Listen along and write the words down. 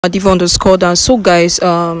Diva_. So guys,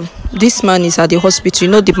 this man is at the hospital.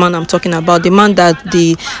 You know the man I'm talking about, the man that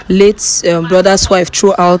the late brother's wife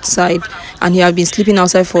threw outside, and he had been sleeping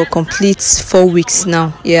outside for a complete 4 weeks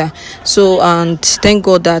now. Yeah, so and thank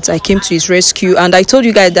God that I came to his rescue. And I told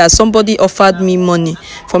you guys that somebody offered me money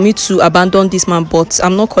for me to abandon this man, but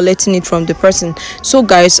I'm not collecting it from the person. So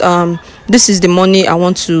guys, this is the money I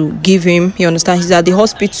want to give him. You understand? He's at the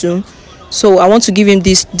hospital, so I want to give him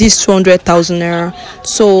this 200,000 naira.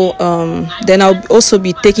 So then I'll also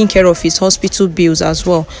be taking care of his hospital bills as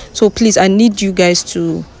well. So please, I need you guys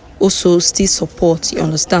to also still support, you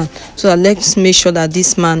understand, so that let's make sure that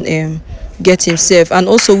this man get himself. And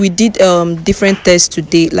also we did different tests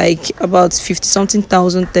today, like about 50-something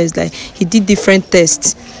thousand tests. Like he did different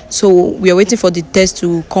tests, so we are waiting for the test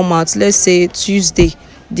to come out. Let's say Tuesday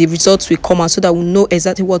the results will come out, so that we'll know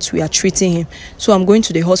exactly what we are treating him. So I'm going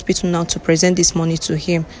to the hospital now to present this money to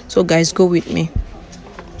him. So guys, go with me.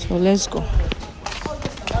 So let's go.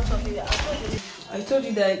 I told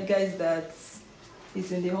you that guys that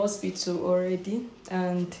he's in the hospital already,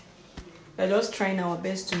 and we're just trying our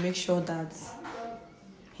best to make sure that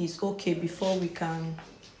he's okay before we can,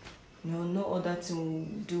 no other thing will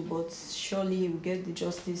do, but surely he will get the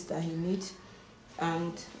justice that he needs.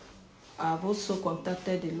 And I've also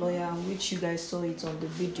contacted the lawyer, which you guys saw it on the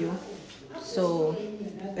video. So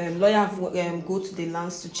lawyer have go to the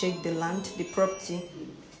lands to check the land, the property.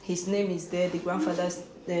 His name is there. The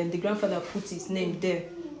grandfather put his name there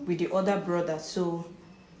with the other brother. So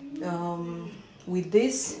with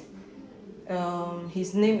this,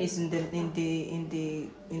 his name is in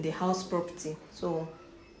the house property. So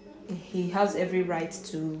he has every right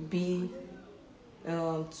to be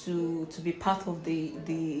part of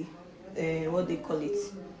the what they call it,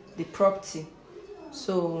 the property.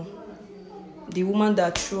 So the woman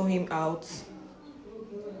that threw him out,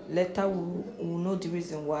 later will know the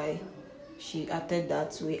reason why she acted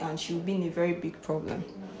that way, and she will be in a very big problem.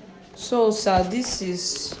 So sir, this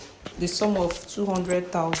is the sum of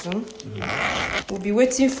 200,000. We'll be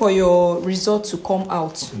waiting for your result to come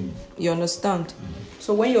out. You understand?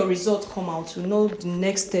 So when your result come out, you know the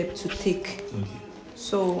next step to take.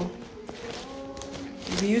 So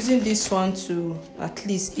we'll be using this one to at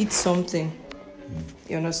least eat something.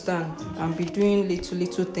 You understand? And be doing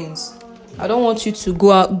little things. I don't want you to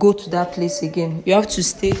go to that place again. You have to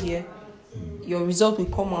stay here. Your result will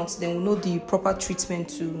come out, then we'll know the proper treatment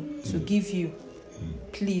to give you.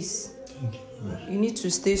 Please. You need to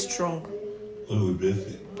stay strong. God will bless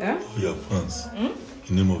you. All your fans. In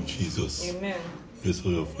the name of Jesus. Amen. Bless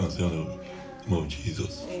all your fans in the name of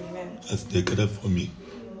Jesus. Amen. As they gather for me,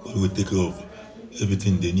 God will take care of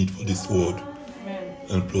everything they need for this world. Amen.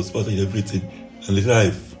 And prosperity in everything. And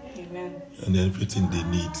life. Amen. And everything they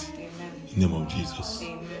need. Amen. In the name of Jesus.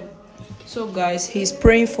 Amen. So guys, he's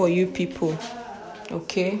praying for you people.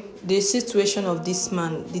 Okay? The situation of this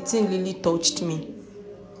man, the thing really touched me.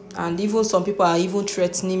 And even some people are even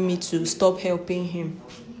threatening me to stop helping him.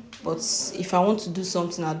 But if I want to do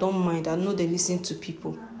something, I don't mind. I know they listen to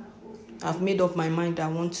people. I've made up my mind I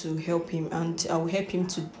want to help him, and I will help him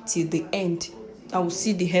till the end. I will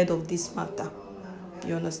see the head of this matter.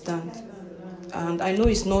 You understand? And I know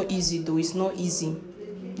it's not easy though. It's not easy.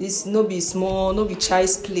 This no be small, no be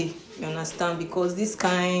child's play. You understand? Because this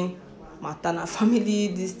kind matter, family,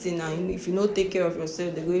 this thing, and if you don't take care of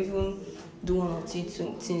yourself, they will even do one or two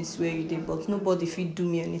things where you did. But nobody fit do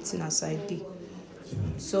me anything as I did.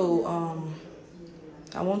 So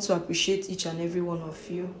I want to appreciate each and every one of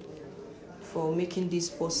you for making this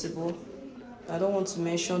possible. I don't want to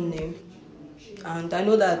mention name. And I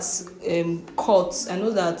know that courts, I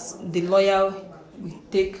know that the lawyer will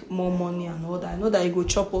take more money and all that. I know that he go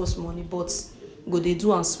chop us money, but go they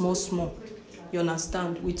do and small. You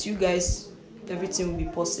understand? With you guys, everything will be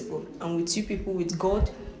possible. And with you people, with God,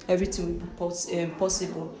 everything will be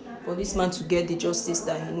possible for this man to get the justice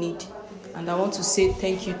that he needs. And I want to say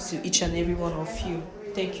thank you to each and every one of you.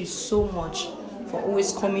 Thank you so much for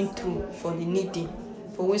always coming through for the needy,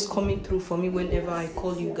 for always coming through for me whenever I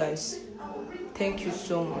call you guys. Thank you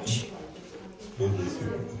so much.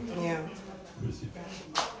 Yeah.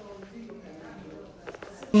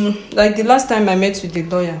 Like the last time I met with the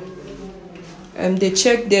lawyer, they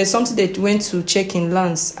checked, there's something they went to check in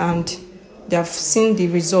lands, and they have seen the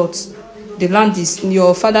results. The land is,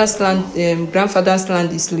 your father's land, grandfather's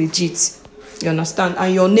land is legit. You understand?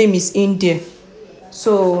 And your name is in there.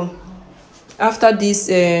 So after this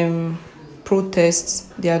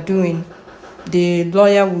protest they are doing, the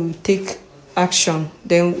lawyer will take action.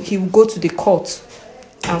 Then he will go to the court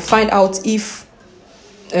and find out if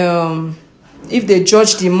they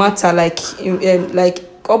judge the matter like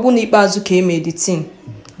Obunibazuke made the thing.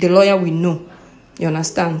 the lawyer will know. You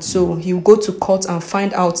understand? So he will go to court and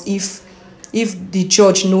find out if the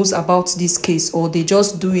judge knows about this case, or they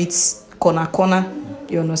just do it corner.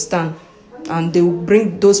 You understand? And they will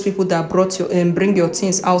bring those people that brought bring your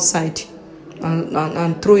things outside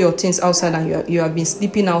and throw your things outside, and you have been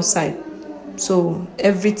sleeping outside. So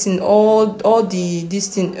everything, all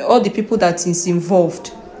the people that is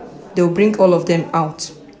involved, they will bring all of them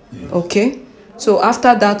out. Okay? So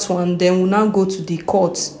after that one, then we'll now go to the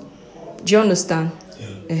court. Do you understand?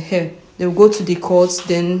 Yeah. They will go to the court,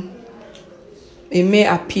 then it may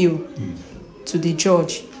appeal to the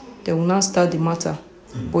judge. They will now start the matter.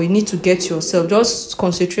 But you need to get yourself. Just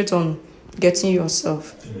concentrate on getting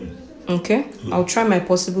yourself. Okay? I'll try my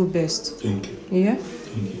possible best. Thank you. Yeah?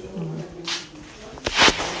 Thank you.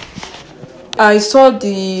 I saw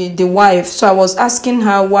the wife, so I was asking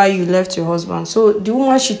her why you left your husband. So the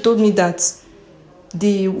woman, she told me that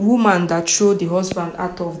the woman that threw the husband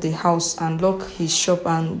out of the house and locked his shop,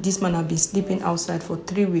 and this man had been sleeping outside for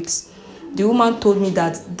 3 weeks. The woman told me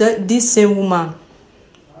that this same woman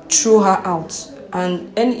threw her out,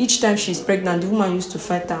 and each time she's pregnant, the woman used to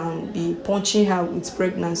fight her and be punching her with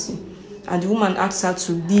pregnancy. And the woman asked her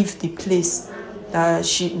to leave the place, that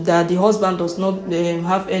the husband does not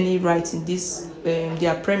have any right in this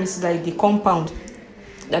their premises, like the compound,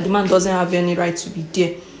 that the man doesn't have any right to be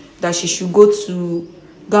there, that she should go and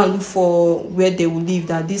look for where they will live,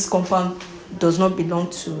 that this compound does not belong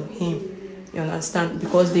to him. You understand?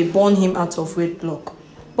 Because they born him out of wedlock.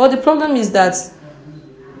 But the problem is that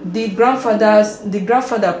the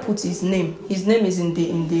grandfather put his name. His name is in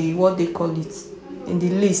the what they call it, in the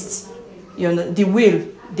list. You know, the will.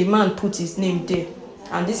 The man put his name there,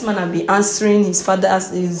 and this man had been answering his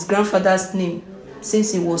grandfather's name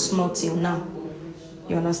since he was small till now.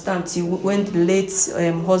 You understand? Till when the late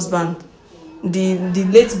husband, the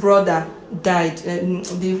late brother died.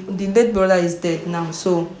 The late brother is dead now,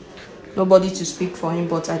 so nobody to speak for him.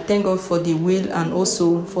 But I thank God for the will and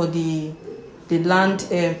also for the land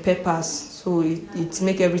papers. So it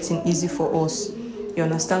make everything easy for us. You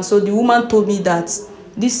understand? So the woman told me that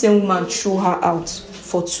this same woman threw her out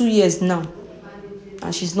for 2 years now,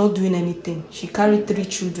 and she's not doing anything. She carried 3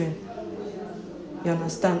 children. You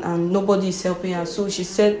understand? And nobody is helping her. So she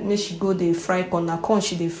said, may she go the fry corn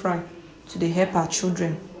she dey fry to dey help her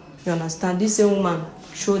children. You understand? This same woman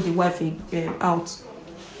threw the wife out.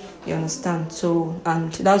 You understand? So,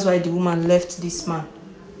 and that's why the woman left this man.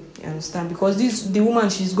 You understand? Because the woman,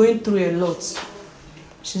 she's going through a lot.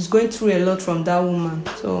 She's going through a lot from that woman.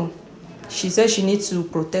 So she said she needs to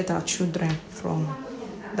protect her children from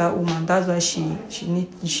that woman. That's why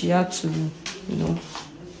she had to,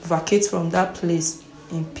 vacate from that place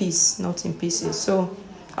in peace, not in pieces. So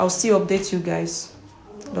I'll still update you guys.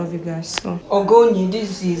 Love you guys. So Ogoni,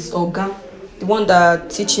 this is Oga, the one that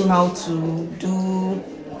teach him how to do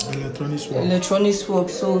electronics work.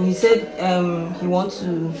 So he said he wants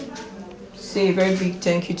to say a very big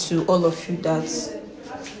thank you to all of you that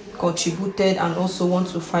contributed and also want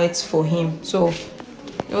to fight for him. So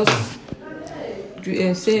just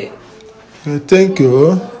say thank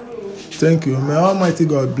you. May Almighty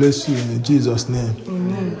God bless you in Jesus' name.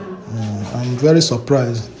 Amen. I'm very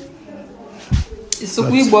surprised. Because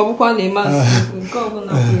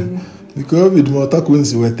with Mota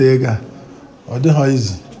Quincy Wetega or the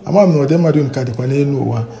Hoizy. I'm not them doing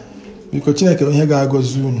Catapane, because Chinaka Hega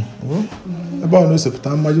goes soon. About no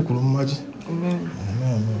September, magic.